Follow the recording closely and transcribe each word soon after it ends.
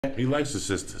He likes the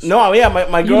sisters. No, yeah,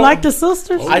 my girl. You like the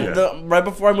sisters? Oh, yeah. Right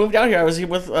before I moved out here, I was here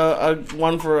with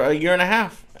one for a year and a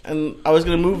half, and I was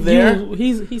gonna move there.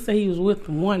 He said he was with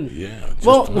one. Yeah.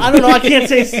 Well, I don't know. I can't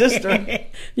say sister.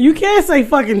 You can't say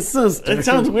fucking sister. It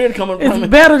sounds weird coming from It's me.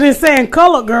 better than saying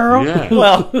color girl. Yeah.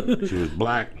 Well, She was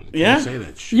black. Yeah. Can't say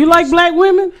that shit. You like black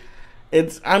women?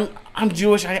 I'm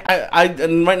Jewish.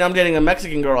 And right now I'm dating a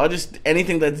Mexican girl. I just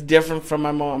anything that's different from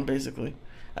my mom, basically.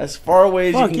 As far away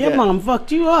as you Fuck, can your get. mom fucked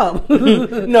you up.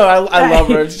 No, I love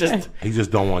her. It's just He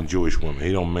just don't want Jewish women.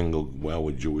 He don't mingle well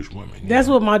with Jewish women. That's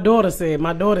what my daughter said.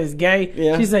 My daughter is gay.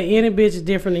 Yeah. She said any bitch is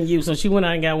different than you, so she went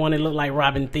out and got one that looked like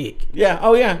Robin Thicke. yeah.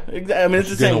 Oh yeah. Exactly. I mean, it's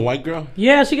the She's a same. white girl?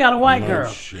 Yeah, she got a white No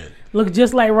girl. shit. Look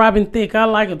just like Robin Thicke. I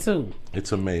like her too.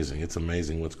 It's amazing. It's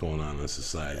amazing what's going on in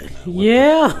society now.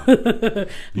 Yeah. You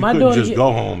My couldn't daughter just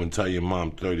go home and tell your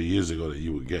mom 30 years ago that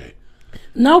you were gay.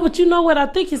 No, but you know what? I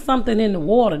think it's something in the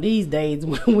water these days.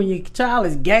 When your child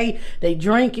is gay, they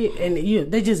drink it and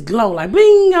they just glow like,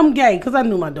 bing, I'm gay. Because I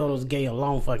knew my daughter was gay a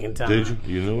long fucking time. Did you?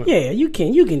 You knew it? Yeah, you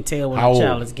can tell when How a old?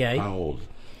 child is gay. How old?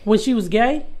 When she was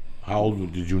gay, How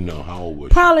old did you know? How old was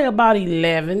she? probably about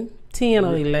 11, 10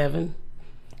 or 11.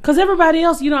 Because everybody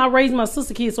else, I raised my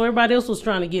sister kids, so everybody else was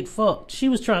trying to get fucked. She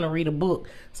was trying to read a book.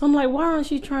 So I'm like, why aren't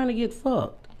she trying to get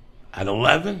fucked? At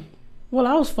 11? Well,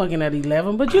 I was fucking at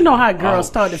 11, but you know how girls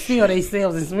start to feel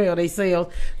themselves and smell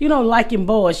themselves, liking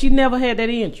boys. She never had that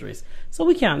interest. So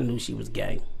we kind of knew she was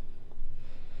gay.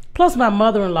 Plus my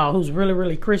mother-in-law, who's really,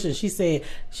 really Christian,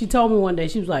 she told me one day,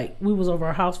 she was like, we was over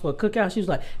her house for a cookout. She was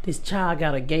like, this child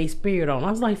got a gay spirit on.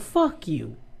 I was like, fuck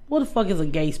you. What the fuck is a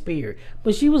gay spirit?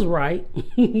 But she was right.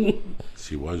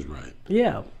 She was right.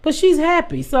 Yeah, but she's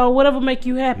happy. So whatever make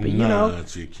you happy,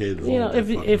 It's your kid.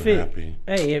 Happy.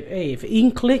 If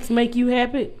eating clicks make you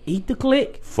happy, eat the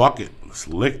click. Fuck it. Let's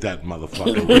lick that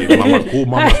motherfucker.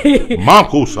 Mama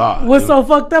kusa. What's so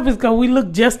fucked up is because we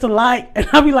look just alike, and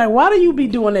I'll be like, why do you be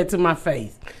doing that to my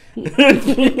face? I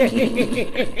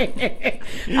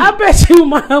bet you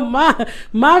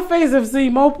my face have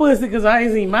seen more pussy because I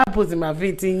ain't seen my pussy in my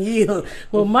 15 years.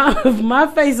 Well, my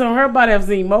face on her body have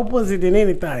seen more pussy than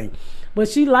anything. But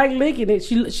she like licking it.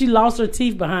 She lost her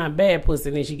teeth behind bad pussy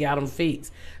and then she got them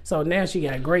fixed. So now she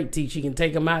got great teeth. She can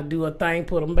take them out, do her thing,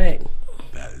 put them back.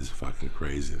 That is fucking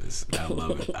craziness. I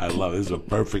love it. I love it. It's a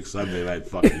perfect Sunday night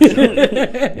fucking show.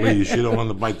 Wait, you sure don't want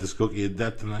to bite this cookie of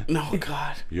death tonight? No,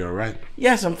 God. You all right?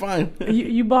 Yes, I'm fine.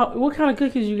 You bought, what kind of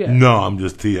cookies you got? No, I'm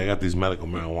just teasing. I got these medical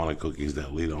marijuana cookies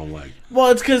that Lee don't like.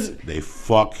 Well, it's because They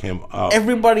fuck him up.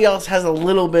 everybody else has a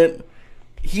little bit.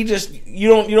 You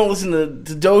don't listen to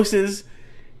doses.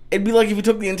 It'd be like if you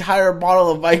took the entire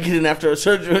bottle of Vicodin after a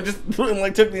surgery, just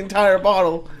took the entire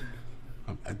bottle.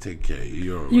 I take care of you.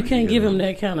 You're all right. You can't give him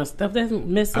that kind of stuff. That's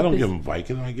messed up. I don't give him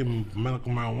Vicodin. I give him medical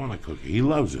marijuana cookie. He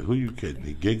loves it. Who you kidding?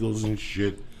 He giggles and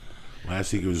shit.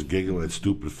 Last week he was giggling at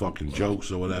stupid fucking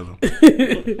jokes or whatever.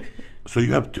 So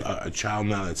you have a child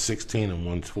now that's 16 and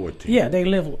one's 14. Yeah, they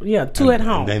live. Yeah, two at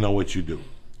home. And they know what you do.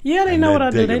 Yeah, they know what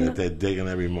I do. They're digging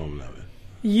every moment of it.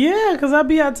 Yeah, because I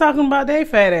be out talking about their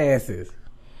fat asses.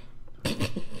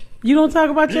 You don't talk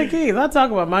about your kids. I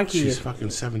talk about my kids. She's fucking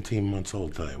 17 months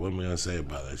old today. What am I going to say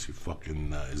about that? She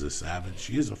fucking is a savage.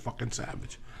 She is a fucking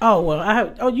savage. Oh,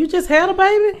 well, you just had a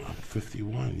baby? I'm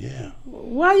 51, yeah.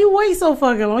 Why you wait so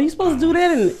fucking long? You supposed to do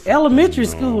that in elementary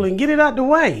school and get it out the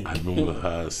way. I've been with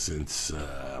her since,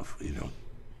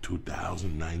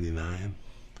 2099.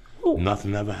 Ooh.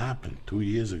 Nothing ever happened. 2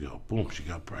 years ago. Boom, she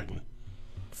got pregnant.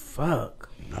 Fuck.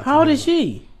 Nothing How old ever. is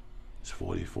she? She's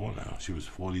 44 now. She was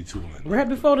 42. Right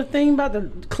before the thing about to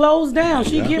close down,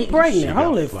 she Yeah. get pregnant. She got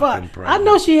Holy fucking fuck. pregnant. I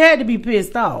know she had to be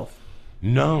pissed off.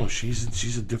 No,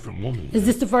 she's a different woman. Is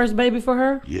this the first baby for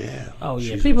her? Yeah. Oh, yeah.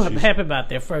 She's- People are she's- happy about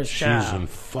their first She's child. in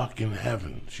fucking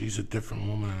heaven. She's a different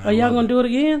woman. Are y'all going to do it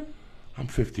again? I'm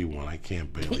 51. I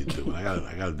can't barely do it. I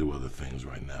gotta do other things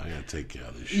right now. I gotta take care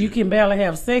of this shit. You can barely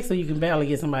have sex or you can barely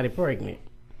get somebody pregnant.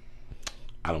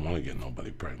 I don't want to get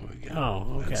nobody pregnant again.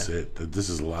 Oh, okay. That's it. This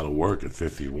is a lot of work at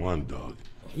 51, dog.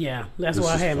 Yeah, that's This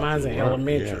why I is had mine in fucking work.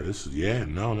 elementary.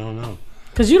 No.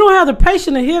 Because you don't have the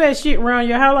patience to hear that shit around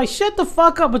your house. Like, shut the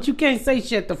fuck up, but you can't say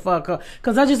shut the fuck up.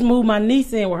 Because I just moved my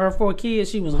niece in with her 4 kids.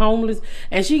 She was homeless,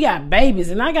 and she got babies.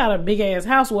 And I got a big-ass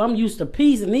house where I'm used to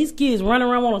peace, and these kids running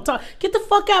around want to talk. Get the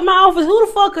fuck out of my office. Who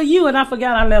the fuck are you? And I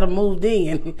forgot I let them moved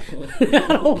in. I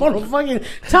don't want to fucking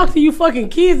talk to you fucking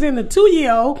kids. And the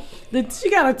 2-year-old, she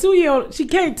got a 2-year-old. She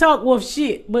can't talk worth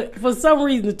shit. But for some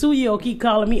reason, the 2-year-old keep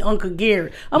calling me Uncle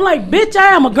Garrett. I'm like, bitch,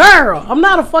 I am a girl. I'm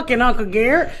not a fucking Uncle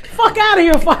Garrett. Fuck out of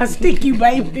here before I stick you,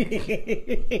 baby.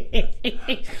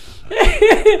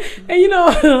 And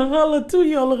her little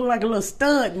 2-year-old looking like a little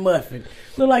stud muffin.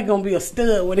 Look like gonna be a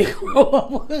stud when he grow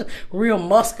up. Real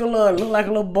muscular and look like a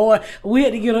little boy. We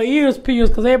had to get her ears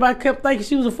pierced because everybody kept thinking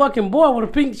she was a fucking boy with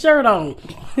a pink shirt on.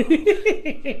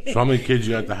 So how many kids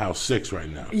you at the house? 6 right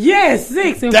now. Yes,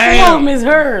 6. And Damn. 4 of them is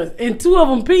hers. And 2 of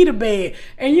them Peter bed.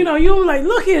 And you know, you were like,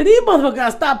 look here, these motherfuckers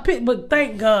gotta stop pit. But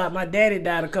thank God, my daddy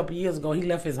died a couple years ago. He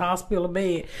left his hospital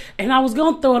bed. And I was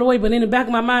gonna throw it away, but in the back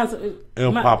of my mind,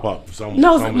 It'll pop up.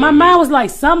 My mind was like,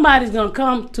 somebody's gonna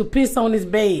come to piss on his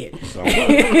bed.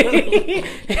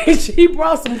 And she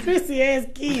brought some pissy ass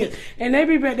kids, and they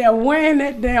be back there wearing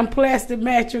that damn plastic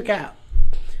mattress out.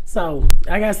 So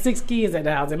I got 6 kids at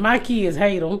the house, and my kids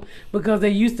hate them because they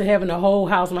used to having the whole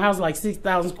house. My house is like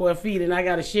 6,000 square feet, and I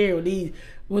got to share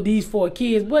with these 4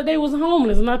 kids. But they was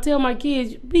homeless, and I tell my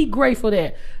kids, be grateful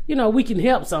that we can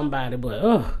help somebody.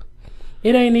 But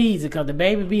it ain't easy because the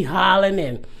baby be hollering,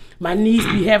 and my niece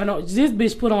be having this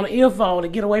bitch put on an earphone to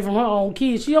get away from her own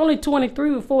kids. She only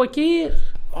 23 with 4 kids.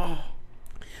 Oh.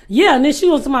 Yeah, and then she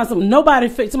was talking about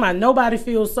nobody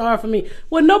feels sorry for me.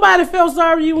 Well, nobody felt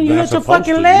sorry for you when you had your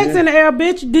fucking legs in the air,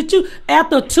 bitch. Did you,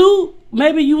 after 2,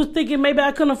 maybe you was thinking maybe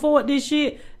I couldn't afford this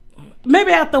shit?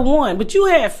 Maybe after 1, but you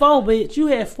had 4, bitch. You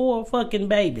had 4 fucking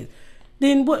babies.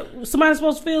 Then what, somebody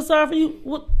supposed to feel sorry for you?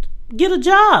 What, get a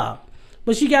job.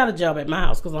 But she got a job at my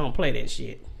house because I don't play that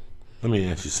shit. Let me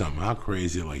ask you something. How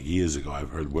crazy, like years ago,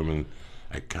 I've heard women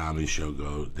at comedy show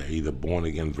go, they're either born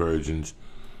again virgins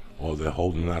or they're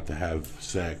holding out to have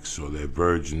sex or they're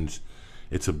virgins.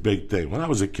 It's a big thing. When I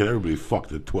was a kid, everybody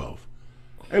fucked at 12.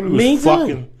 Everybody was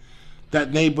fucking.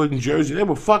 That neighborhood in Jersey, they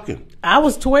were fucking. I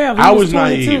was 12. I was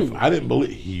naive. I didn't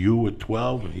believe. You were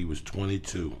 12 and he was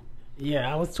 22.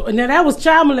 Yeah, I was. Now that was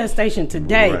child molestation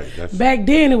today. Right, back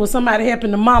then, it was somebody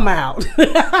helping the mama out.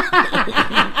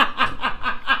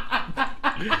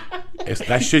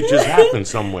 That shit just happened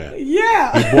somewhere.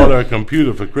 Yeah. He bought her a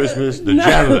computer for Christmas. The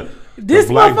janitor. This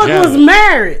motherfucker was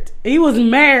married. He was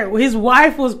married. His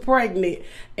wife was pregnant,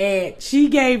 and she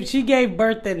gave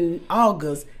birth in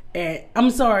August. And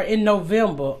in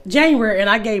January, and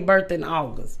I gave birth in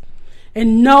August.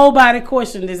 And nobody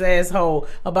questioned this asshole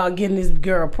about getting this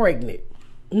girl pregnant.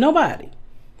 Nobody.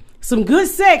 Some good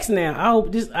sex now. I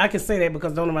hope I can say that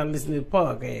because don't nobody listen to the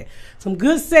podcast. Some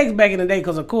good sex back in the day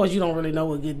because, of course, you don't really know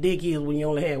what good dick is when you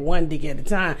only had one dick at a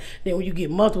time. Then when you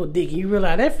get multiple dick and you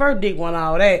realize that first dick wasn't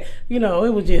all that,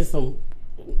 it was just some,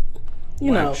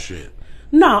 shit.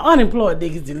 No, unemployed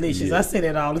dick is delicious. Yeah. I say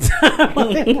that all the time.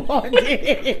 Unemployed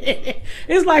dick.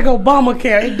 It's like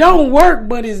Obamacare. It don't work,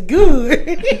 but it's good.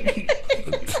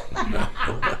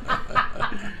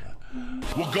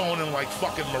 We're going in like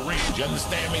fucking Marines. You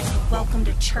understand me? Welcome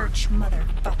to church,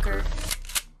 motherfucker.